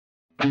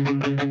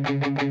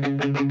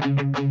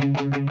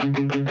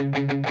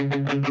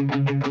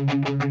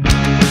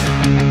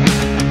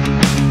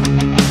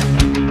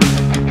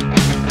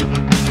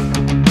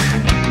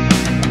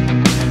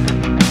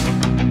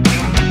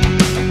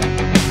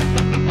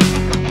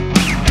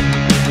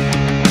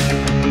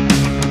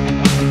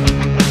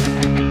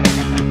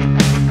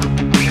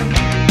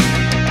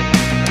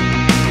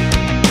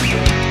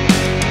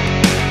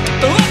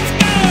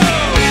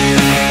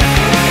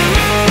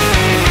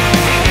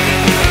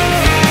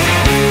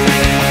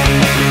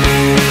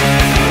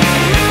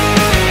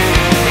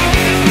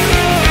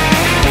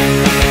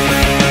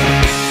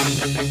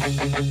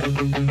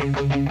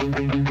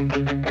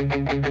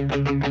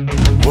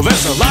Well,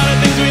 there's a lot of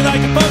things we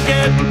like to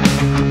forget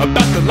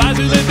about the lives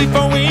we lived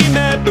before we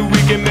met, but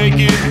we can make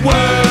it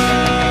work.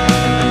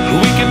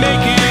 We can make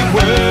it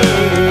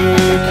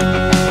work.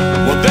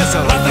 Well, there's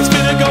a lot that's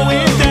been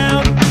going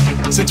down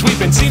since we've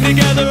been seen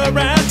together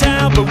around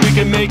town, but we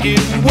can make it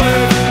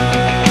work.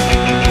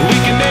 We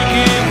can make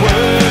it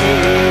work.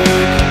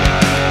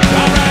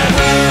 All right,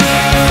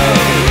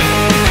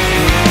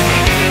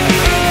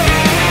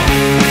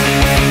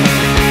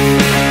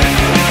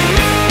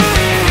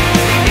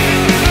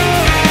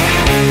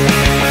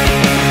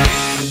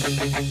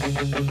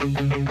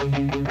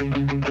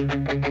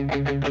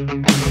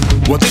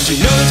 well, did you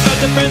notice about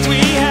the friends we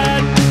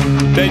had?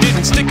 They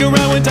didn't stick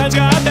around when times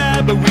got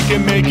bad, but we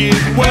can make it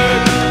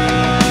work.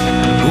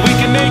 We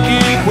can make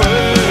it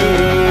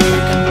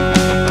work.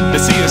 They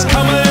see us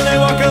coming and they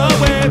walk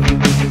away.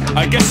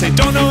 I guess they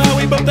don't know how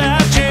we both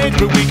have changed,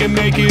 but we can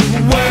make it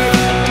work.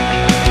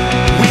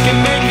 We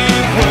can make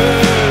it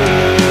work.